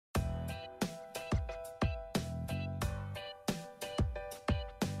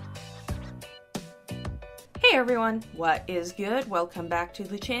Hey everyone, what is good? Welcome back to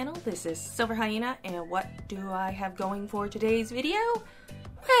the channel. This is Silver Hyena, and what do I have going for today's video?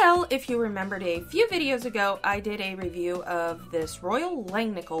 Well, if you remembered a few videos ago, I did a review of this Royal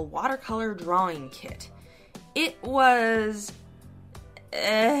Langnickel Watercolor drawing kit. It was...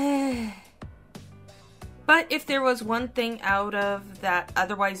 But if there was one thing out of that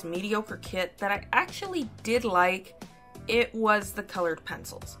otherwise mediocre kit that I actually did like, it was the colored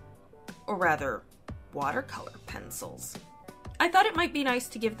pencils. Or rather, watercolor pencils. I thought it might be nice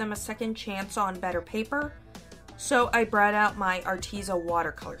to give them a second chance on better paper, so I brought out my Arteza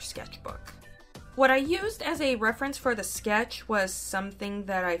watercolor sketchbook. What I used as a reference for the sketch was something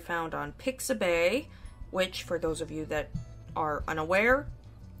that I found on Pixabay, which, for those of you that are unaware,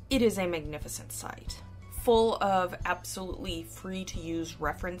 it is a magnificent site, full of absolutely free to use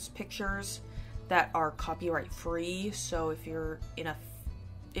reference pictures that are copyright free. So if you're in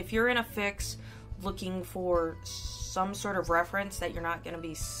a fix looking for some sort of reference that you're not going to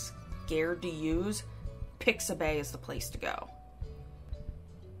be scared to use, Pixabay is the place to go.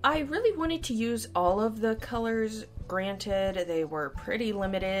 I really wanted to use all of the colors. Granted, they were pretty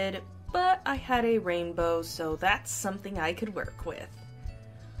limited, but I had a rainbow, so that's something I could work with.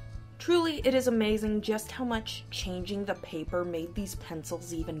 Truly, it is amazing just how much changing the paper made these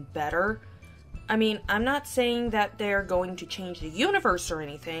pencils even better. I mean, I'm not saying that they're going to change the universe or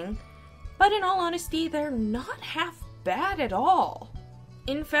anything, but in all honesty, they're not half bad at all.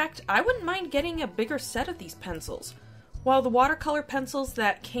 In fact, I wouldn't mind getting a bigger set of these pencils. While the watercolor pencils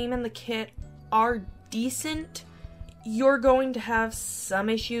that came in the kit are decent, you're going to have some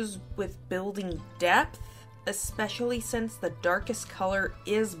issues with building depth, especially since the darkest color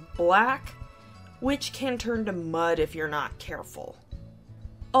is black, which can turn to mud if you're not careful.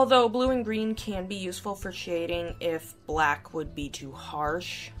 Although blue and green can be useful for shading if black would be too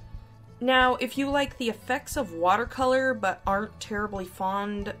harsh. Now, if you like the effects of watercolor but aren't terribly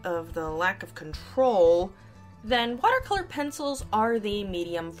fond of the lack of control, then watercolor pencils are the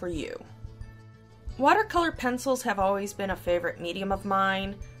medium for you. Watercolor pencils have always been a favorite medium of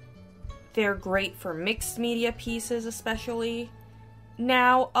mine. They're great for mixed media pieces especially.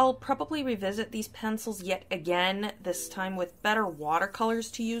 Now, I'll probably revisit these pencils yet again, this time with better watercolors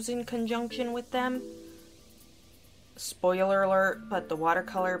to use in conjunction with them. Spoiler alert, but the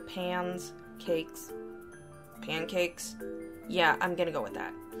watercolor pancakes, yeah, I'm gonna go with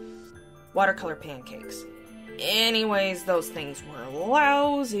that. Watercolor pancakes. Anyways, those things were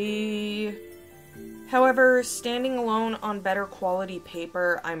lousy. However, standing alone on better quality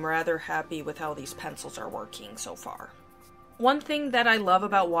paper, I'm rather happy with how these pencils are working so far. One thing that I love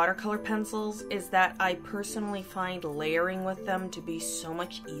about watercolor pencils is that I personally find layering with them to be so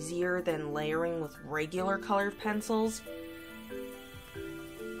much easier than layering with regular colored pencils.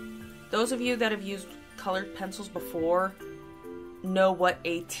 Those of you that have used colored pencils before know what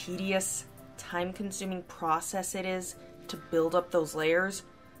a tedious, time-consuming process it is to build up those layers.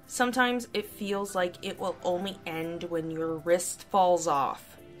 Sometimes it feels like it will only end when your wrist falls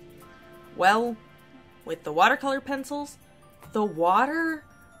off. Well, with the watercolor pencils, the water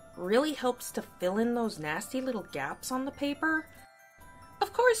really helps to fill in those nasty little gaps on the paper.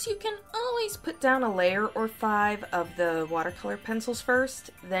 Of course, you can always put down a layer or 5 of the watercolor pencils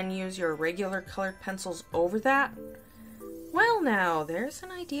first, then use your regular colored pencils over that. Well now, there's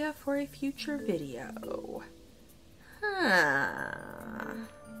an idea for a future video.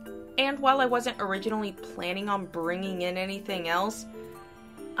 And while I wasn't originally planning on bringing in anything else,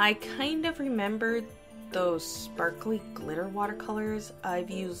 I kind of remembered those sparkly glitter watercolors I've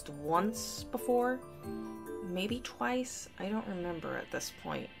used once before. Maybe twice, I don't remember at this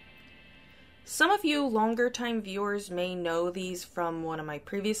point. Some of you longer time viewers may know these from one of my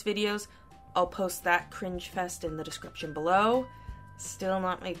previous videos. I'll post that cringe fest in the description below. Still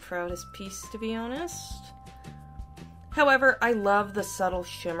not my proudest piece, to be honest. However, I love the subtle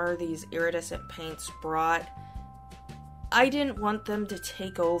shimmer these iridescent paints brought. I didn't want them to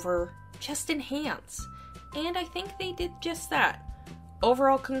take over, just enhance. And I think they did just that.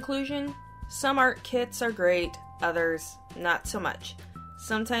 Overall conclusion, some art kits are great, others not so much.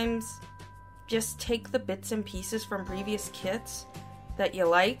 Sometimes just take the bits and pieces from previous kits that you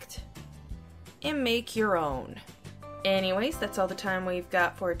liked and make your own. Anyways, that's all the time we've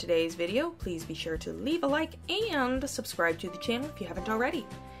got for today's video. Please be sure to leave a like and subscribe to the channel if you haven't already.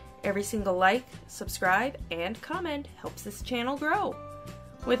 Every single like, subscribe, and comment helps this channel grow.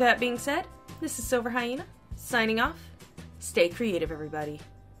 With that being said, this is Silver Hyena, signing off. Stay creative, everybody.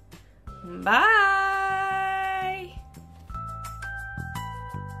 Bye!